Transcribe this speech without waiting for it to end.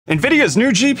NVIDIA's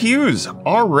new GPUs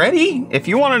already? If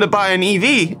you wanted to buy an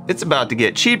EV, it's about to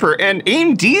get cheaper. And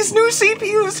AMD's new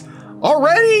CPUs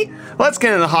already? Let's get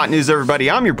into the hot news, everybody.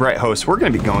 I'm your Brett host. We're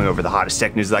going to be going over the hottest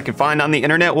tech news that I can find on the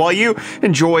internet while you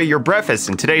enjoy your breakfast.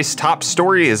 And today's top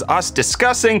story is us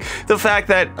discussing the fact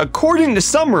that, according to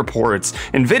some reports,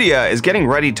 NVIDIA is getting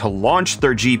ready to launch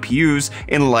their GPUs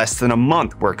in less than a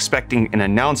month. We're expecting an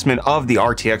announcement of the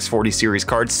RTX 40 series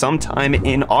cards sometime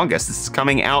in August. This is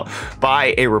coming out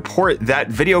by a report that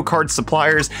video card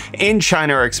suppliers in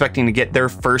China are expecting to get their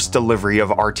first delivery of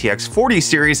RTX 40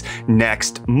 series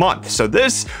next month. So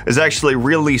this is actually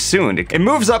really soon. It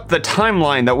moves up the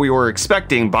timeline that we were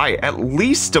expecting by at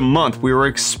least a month. We were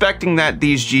expecting that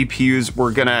these GPUs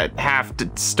were gonna have to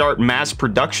start mass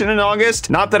production in August.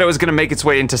 Not that it was gonna make its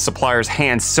way into suppliers'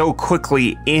 hands so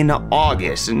quickly in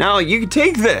August. And now you could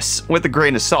take this with a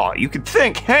grain of salt. You could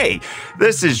think, hey,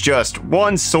 this is just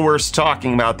one source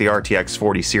talking about the RTX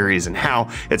 40 series and how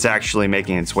it's actually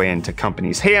making its way into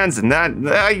companies' hands, and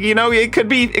that you know, it could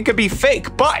be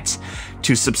fake. But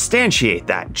to substantiate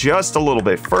that just a little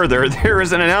bit further, there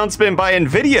is an announcement by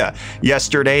NVIDIA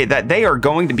yesterday that they are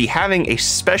going to be having a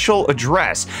special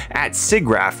address at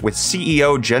SIGGRAPH with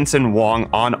CEO Jensen Huang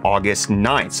on August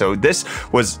 9th. So this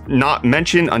was not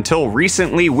mentioned until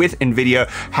recently, with NVIDIA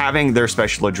having their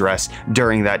special address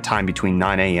during that time between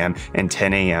 9 a.m. and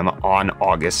 10 a.m. on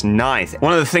August 9th.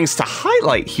 One of the things to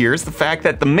highlight here is the fact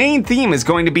that the main theme is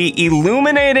going to be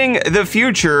illuminating the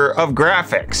future of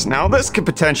graphics. Now, this could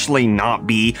potentially not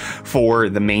be for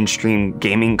the mainstream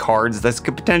gaming cards. This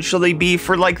could potentially be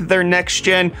for like their next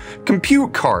gen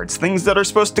compute cards, things that are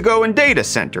supposed to go in data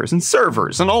centers and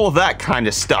servers and all of that kind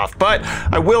of stuff. But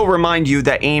I will remind you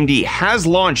that AMD has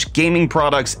launched gaming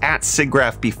products at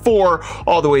SIGGRAPH before,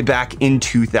 all the way back in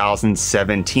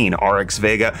 2017. RX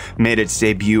Vega made its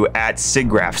debut at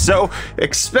SIGGRAPH. So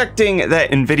expecting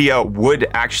that NVIDIA would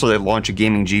actually launch a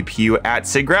gaming GPU at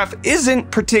SIGGRAPH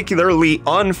isn't particularly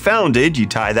unfounded. You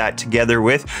tie that together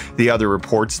with the other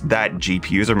reports that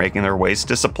GPUs are making their ways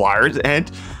to suppliers,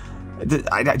 and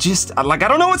I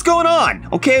don't know what's going on.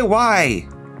 Okay, why?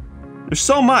 There's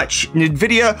so much.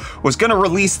 NVIDIA was gonna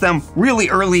release them really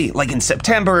early, like in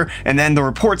September, and then the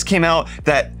reports came out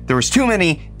that there was too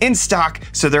many in stock,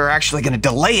 so they're actually gonna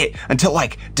delay it until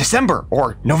like December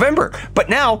or November. But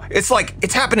now it's like,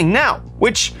 it's happening now,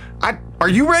 which are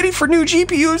you ready for new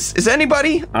GPUs? Is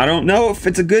anybody? I don't know if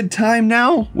it's a good time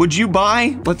now. Would you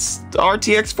buy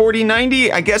RTX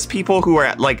 4090? I guess people who are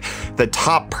at like the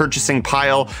top purchasing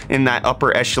pile in that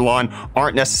upper echelon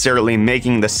aren't necessarily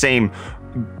making the same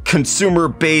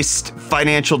consumer-based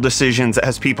financial decisions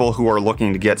as people who are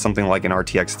looking to get something like an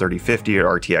RTX 3050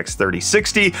 or RTX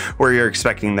 3060, where you're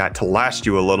expecting that to last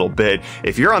you a little bit.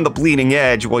 If you're on the bleeding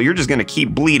edge, well, you're just going to keep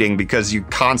bleeding because you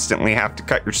constantly have to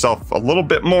cut yourself a little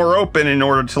bit more open in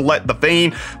order to let the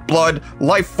vein, blood,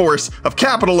 life force of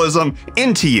capitalism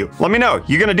into you. Let me know.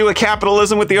 You going to do a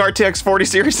capitalism with the RTX 40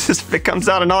 series if it comes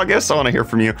out in August? I want to hear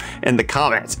from you in the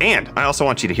comments. And I also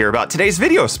want you to hear about today's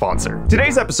video sponsor.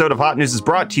 Today's episode of Hot News is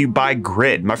brought to you by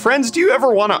Grid. My friends, do you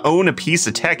ever want to own a piece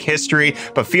of tech history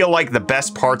but feel like the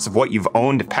best parts of what you've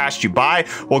owned passed you by?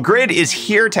 Well, Grid is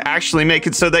here to actually make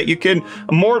it so that you can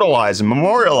immortalize and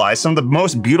memorialize some of the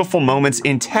most beautiful moments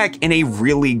in tech in a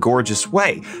really gorgeous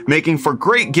way, making for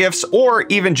great gifts or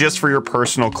even just for your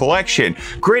personal collection.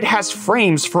 Grid has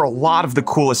frames for a lot of the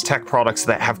coolest tech products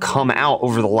that have come out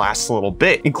over the last little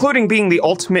bit, including being the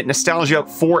ultimate nostalgia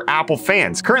for Apple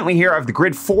fans. Currently here I have the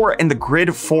Grid 4 and the Grid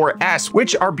 4S,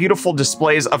 which are beautiful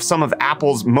displays of some of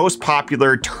Apple's most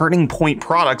popular turning point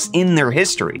products in their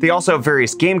history. They also have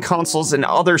various game consoles and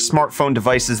other smartphone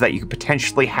devices that you could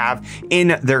potentially have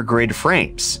in their Grid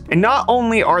frames. And not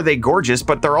only are they gorgeous,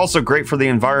 but they're also great for the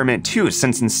environment too,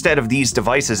 since instead of these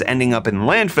devices ending up in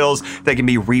landfills, they can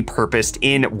be repurposed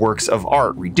in works of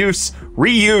art. Reduce,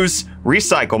 reuse,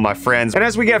 recycle, my friends. And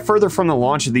as we get further from the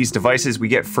launch of these devices, we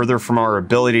get further from our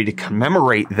ability to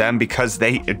commemorate them because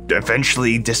they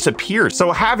eventually disappear.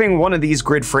 So having one of these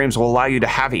Grid frames will allow you to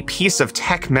have a piece of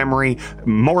tech memory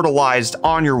immortalized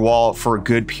on your wall for a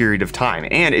good period of time.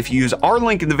 And if you use our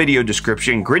link in the video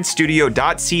description,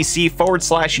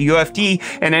 gridstudio.cc/UFD,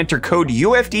 and enter code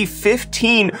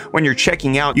UFD15 when you're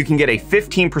checking out, you can get a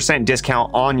 15%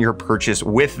 discount on your purchase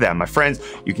with them. My friends,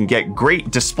 you can get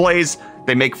great displays,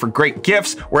 They make for great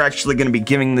gifts. We're actually going to be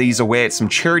giving these away at some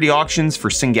charity auctions for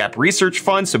SynGap Research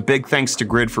Fund, so big thanks to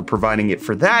Grid for providing it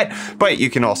for that. But you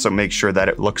can also make sure that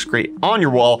it looks great on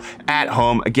your wall at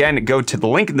home. Again, go to the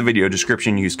link in the video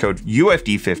description, use code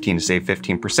UFD15 to save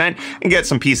 15% and get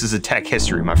some pieces of tech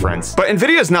history, my friends. But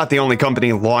NVIDIA is not the only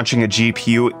company launching a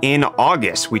GPU in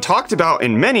August. We talked about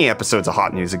in many episodes of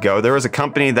Hot News ago, there was a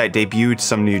company that debuted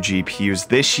some new GPUs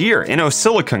this year,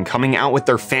 InnoSilicon, coming out with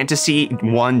their Fantasy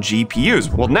 1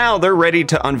 GPUs. Well, now they're ready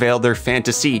to unveil their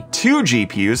Fantasy 2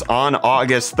 GPUs on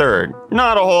August 3rd.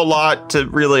 Not a whole lot to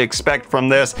really expect from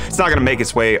this. It's not going to make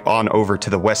its way on over to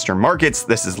the Western markets.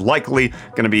 This is likely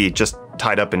going to be just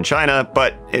tied up in China,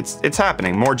 but it's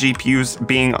happening. More GPUs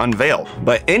being unveiled.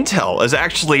 But Intel is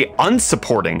actually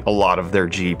unsupporting a lot of their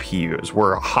GPUs.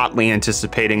 We're hotly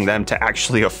anticipating them to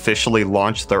actually officially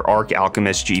launch their Arc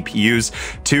Alchemist GPUs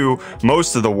to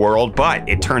most of the world, but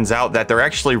it turns out that they're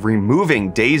actually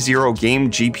removing day zero game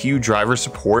GPU driver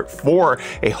support for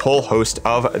a whole host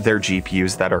of their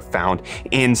GPUs that are found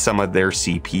in some of their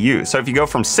CPUs. So if you go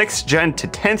from 6th gen to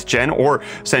 10th gen, or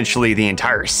essentially the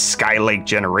entire Skylake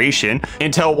generation,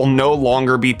 Intel will no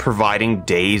longer be providing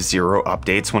day zero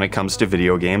updates when it comes to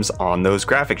video games on those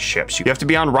graphics chips. You have to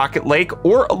be on Rocket Lake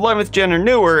or 11th gen or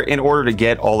newer in order to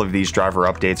get all of these driver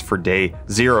updates for day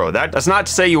zero. That does not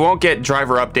say you won't get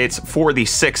driver updates for the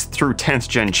 6th through 10th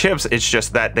gen chips. It's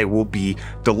just that they will be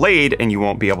delayed and you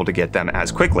won't be able to get them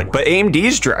as quickly. But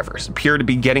AMD's drivers appear to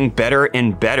be getting better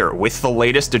and better. With the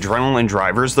latest Adrenalin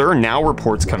drivers, there are now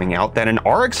reports coming out that an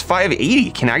RX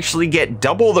 580 can actually get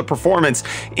double the performance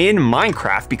in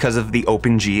Minecraft because of the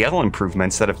OpenGL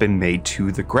improvements that have been made to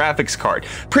the graphics card.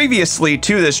 Previously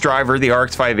to this driver, the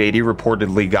RX 580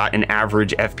 reportedly got an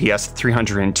average FPS of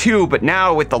 302, but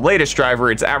now with the latest driver,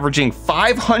 it's averaging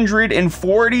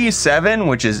 547,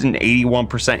 which is an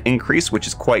 81% increase, which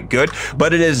is quite good.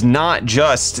 But it is not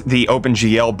just the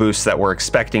OpenGL boost that we're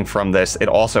expecting from this. It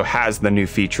also has the new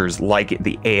features like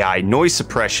the AI noise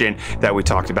suppression that we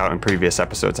talked about in previous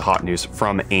episodes of Hot News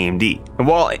from AMD. And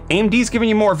while AMD's giving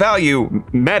you more value,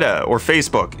 Meta or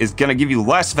Facebook is going to give you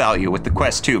less value with the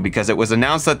Quest 2 because it was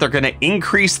announced that they're going to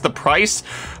increase the price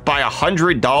by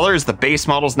 $100. The base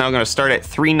model is now going to start at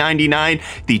 $399.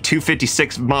 The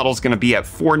 256 model is going to be at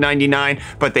 $499,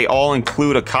 but they all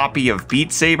include a copy of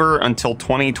Beat Saber until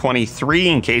 2023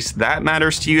 in case that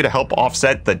matters to you, to help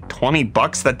offset the 20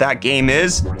 bucks that game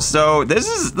is. So this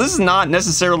is not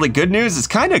necessarily good news. It's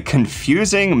kind of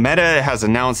confusing. Meta has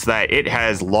announced that it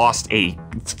has lost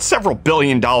several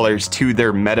billion dollars to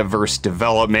their metaverse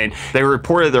development. They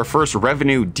reported their first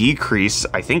revenue decrease,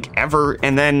 I think, ever,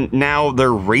 and then now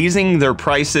they're raising their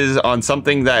prices on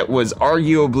something that was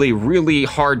arguably really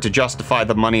hard to justify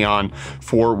the money on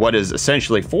for what is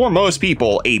essentially, for most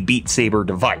people, a Beat Saber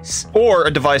device, or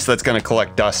a device that's going to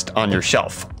collect dust on your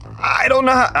shelf. I don't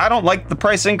know. I don't like the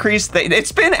price increase.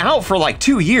 It's been out for like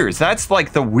 2 years. That's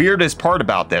like the weirdest part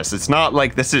about this. It's not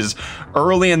like this is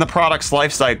early in the product's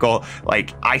life cycle.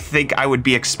 Like, I think I would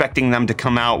be expecting them to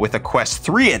come out with a Quest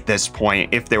 3 at this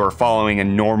point if they were following a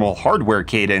normal hardware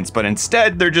cadence, but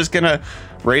instead they're just gonna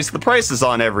raise the prices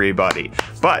on everybody.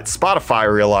 But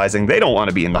Spotify, realizing they don't want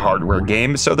to be in the hardware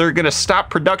game, so they're gonna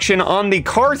stop production on the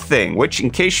car thing, which,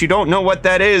 in case you don't know what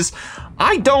that is,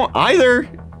 I don't either.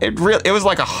 It was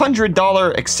like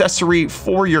 $100 accessory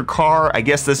for your car. I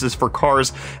guess this is for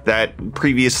cars that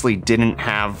previously didn't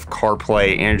have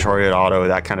CarPlay, Android Auto,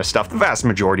 that kind of stuff. The vast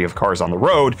majority of cars on the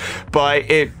road, but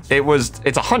it's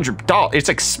 $100. It's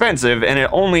expensive, and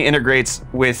it only integrates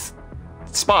with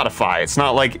Spotify. It's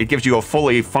not like it gives you a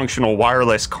fully functional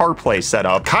wireless CarPlay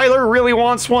setup. Kyler really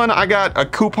wants one. I got a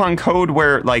coupon code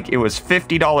where like it was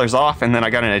 $50 off, and then I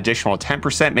got an additional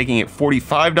 10%, making it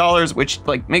 $45, which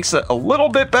like makes it a little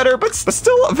bit better, but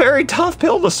still a very tough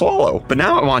pill to swallow. But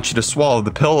now I want you to swallow the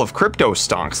pill of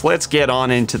Cryptostonks. Let's get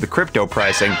on into the crypto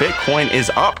pricing. Bitcoin is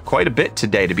up quite a bit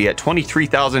today to be at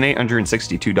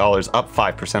 $23,862, up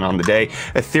 5% on the day.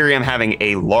 Ethereum having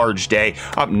a large day,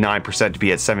 up 9% to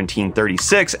be at $17.36.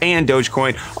 And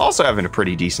Dogecoin also having a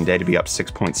pretty decent day to be up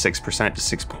 6.6% to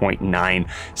 69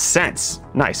 cents.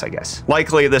 Nice, I guess.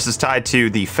 Likely this is tied to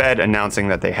the Fed announcing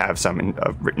that they have some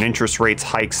interest rates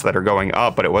hikes that are going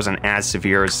up, but it wasn't as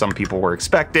severe as some people were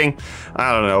expecting.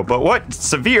 I don't know, but what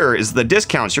severe is the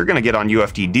discounts you're gonna get on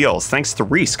UFD Deals, thanks to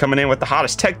Reece coming in with the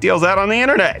hottest tech deals out on the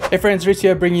internet. Hey friends, Reece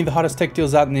here, bringing you the hottest tech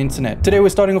deals out on the internet. Today we're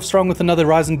starting off strong with another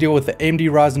Ryzen deal with the AMD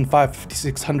Ryzen 5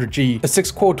 5600G, a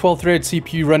 6-core 12-thread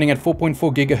CPU running at 4.2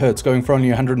 2.4 gigahertz going for only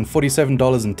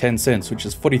 $147.10, which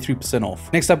is 43%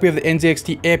 off. Next up, we have the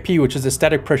NZXT Air P, which is the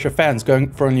static pressure fans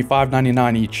going for only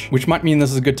 $5.99 each, which might mean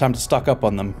this is a good time to stock up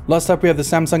on them. Last up, we have the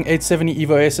Samsung 870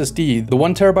 EVO SSD. The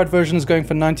 1TB version is going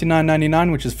for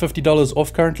 $99.99, which is $50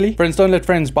 off currently. Friends, don't let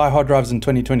friends buy hard drives in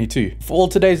 2022. For all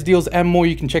today's deals and more,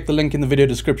 you can check the link in the video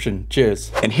description.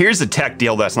 Cheers. And here's a tech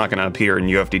deal that's not going to appear in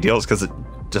UFD Deals because it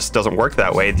just doesn't work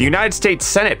that way. The United States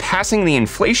Senate passing the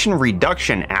Inflation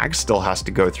Reduction Act still has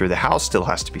to go through the House, still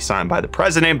has to be signed by the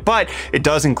president, but it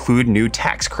does include new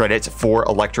tax credits for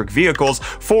electric vehicles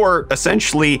for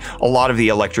essentially a lot of the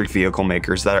electric vehicle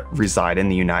makers that reside in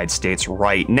the United States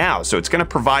right now. So it's going to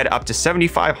provide up to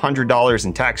 $7,500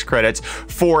 in tax credits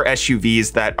for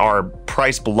SUVs that are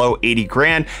priced below 80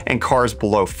 grand and cars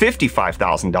below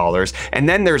 $55,000. And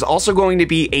then there's also going to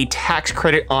be a tax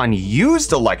credit on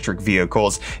used electric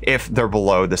vehicles if they're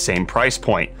below the same price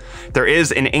point. There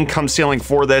is an income ceiling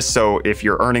for this, so if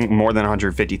you're earning more than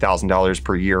 $150,000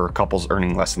 per year, or couples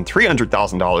earning less than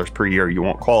 $300,000 per year, you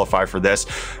won't qualify for this.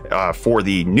 For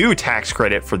the new tax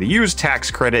credit, for the used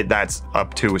tax credit, that's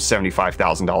up to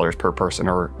 $75,000 per person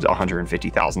or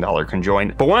 $150,000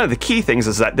 conjoined. But one of the key things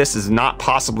is that this is not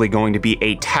possibly going to be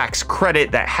a tax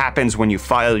credit that happens when you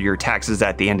file your taxes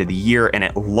at the end of the year and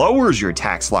it lowers your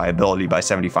tax liability by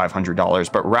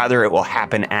 $7,500, but rather it will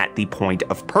happen at the point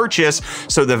of purchase,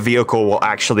 so the vehicle will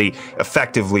actually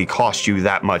effectively cost you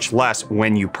that much less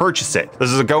when you purchase it.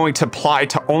 This is going to apply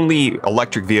to only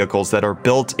electric vehicles that are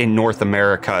built in North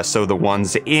America, so the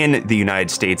ones in the United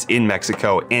States, in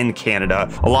Mexico, in Canada.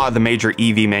 A lot of the major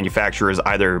EV manufacturers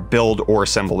either build or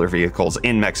assemble their vehicles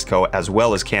in Mexico as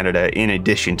well as Canada, in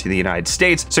addition to the United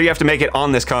States. So you have to make it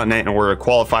on this continent in order to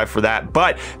qualify for that,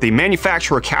 but the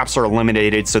manufacturer caps are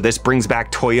eliminated, so this brings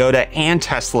back Toyota and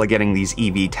Tesla getting these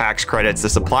EV tax credits.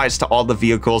 This applies to all the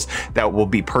vehicles that will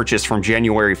be purchased from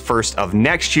January 1st of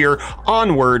next year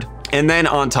onward. And then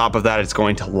on top of that, it's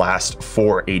going to last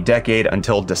for a decade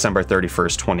until December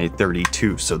 31st,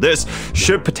 2032. So this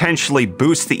should potentially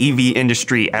boost the EV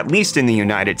industry, at least in the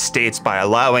United States, by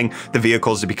allowing the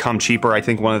vehicles to become cheaper. I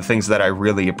think one of the things that I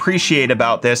really appreciate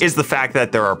about this is the fact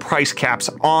that there are price caps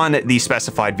on the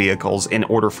specified vehicles in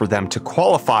order for them to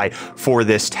qualify for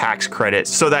this tax credit,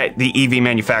 so that the EV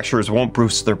manufacturers won't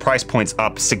boost their price points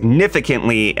up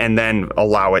significantly and then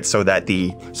allow it so that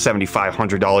the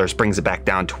 $7,500 brings it back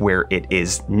down to where it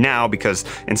is now, because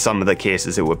in some of the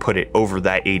cases it would put it over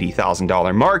that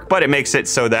 $80,000 mark, but it makes it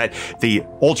so that the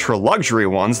ultra luxury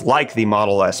ones like the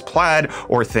Model S Plaid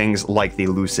or things like the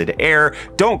Lucid Air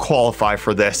don't qualify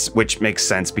for this, which makes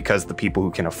sense because the people who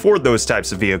can afford those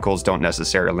types of vehicles don't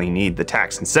necessarily need the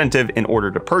tax incentive in order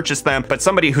to purchase them. But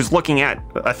somebody who's looking at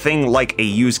a thing like a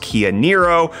used Kia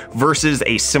Niro versus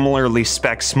a similarly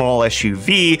spec small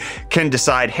SUV can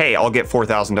decide, hey, I'll get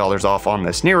 $4,000 off on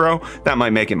this Niro. That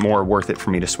might make it more worth it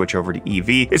for me to switch over to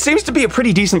EV. It seems to be a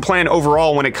pretty decent plan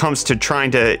overall when it comes to trying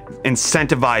to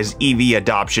incentivize EV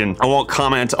adoption. I won't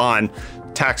comment on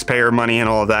taxpayer money and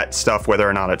all of that stuff, whether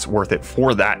or not it's worth it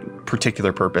for that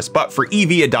particular purpose. But for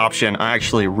EV adoption, I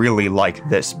actually really like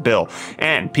this bill.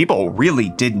 And people really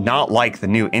did not like the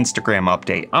new Instagram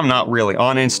update. I'm not really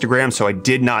on Instagram, so I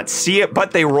did not see it,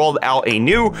 but they rolled out a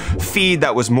new feed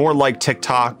that was more like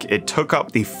TikTok. It took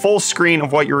up the full screen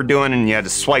of what you were doing and you had to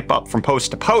swipe up from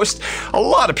post to post. A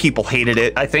lot of people hated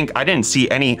it. I think I didn't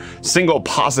see any single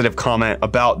positive comment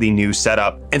about the new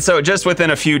setup. And so just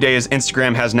within a few days,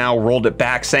 Instagram has now rolled it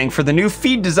back, saying for the new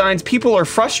feed designs, people are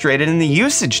frustrated and the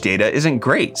usage data isn't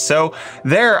great. So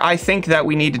there, I think that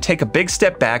we need to take a big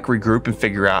step back, regroup, and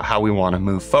figure out how we want to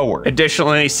move forward.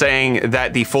 Additionally, saying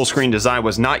that the full screen design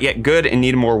was not yet good and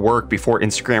needed more work before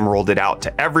Instagram rolled it out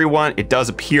to everyone. It does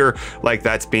appear like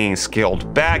that's being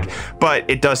scaled back, but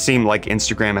it does seem like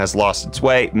Instagram has lost its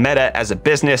way. Meta as a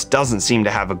business doesn't seem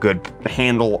to have a good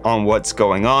handle on what's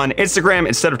going on. Instagram,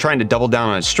 instead of trying to double down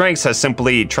on its strengths, has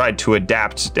simply tried to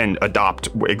adapt and adopt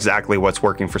exactly what's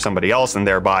working for somebody else and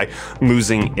thereby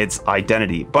losing its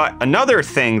identity. But another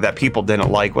thing that people didn't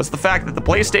like was the fact that the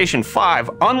PlayStation 5,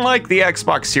 unlike the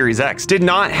Xbox Series X, did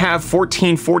not have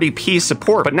 1440p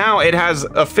support, but now it has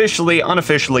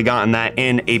unofficially gotten that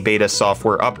in a beta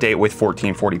software update with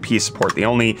 1440p support. The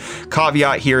only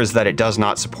caveat here is that it does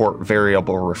not support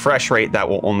variable refresh rate. That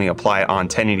will only apply on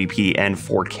 1080p and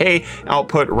 4K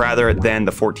output rather than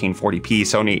the 1440p.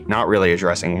 Sony not really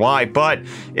addressing why, but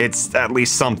it's at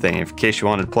least something in case you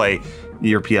wanted to play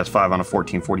your PS5 on a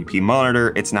 1440p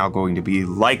monitor, it's now going to be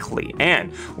likely.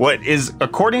 And what is,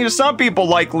 according to some people,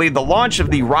 likely the launch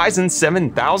of the Ryzen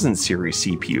 7000 series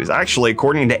CPUs. Actually,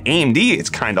 according to AMD, it's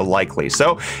kind of likely.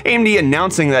 So AMD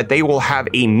announcing that they will have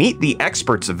a Meet the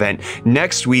Experts event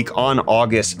next week on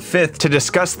August 5th to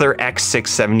discuss their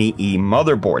X670E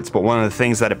motherboards. But one of the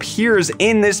things that appears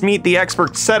in this Meet the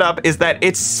Experts setup is that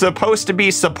it's supposed to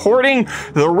be supporting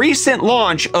the recent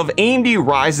launch of AMD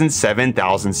Ryzen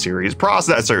 7000 series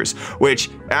processors, which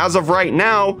as of right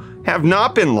now have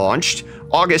not been launched.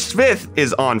 August 5th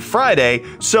is on Friday,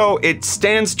 so it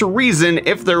stands to reason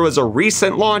if there was a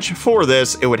recent launch for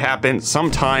this, it would happen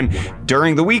sometime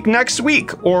during the week next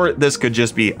week, or this could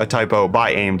just be a typo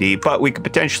by AMD, but we could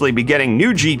potentially be getting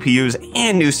new GPUs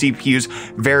and new CPUs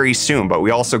very soon. But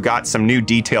we also got some new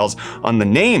details on the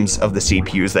names of the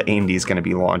CPUs that AMD is going to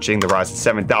be launching. The Ryzen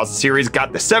 7000 series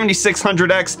got the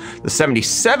 7600X, the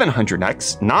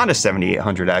 7700X, not a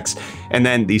 7800X, and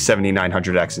then the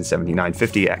 7900X and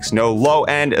 7950X. No low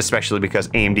end, especially because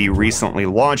AMD recently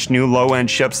launched new low-end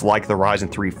chips like the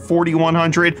Ryzen 3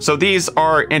 4100. So these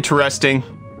are interesting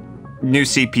new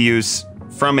CPUs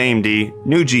from AMD,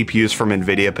 new GPUs from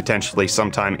NVIDIA, potentially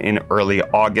sometime in early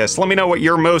August. Let me know what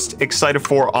you're most excited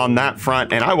for on that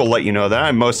front, and I will let you know that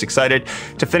I'm most excited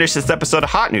to finish this episode of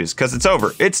Hot News, because it's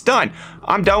over. It's done.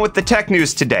 I'm done with the tech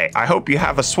news today. I hope you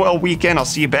have a swell weekend. I'll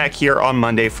see you back here on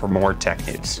Monday for more tech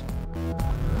news.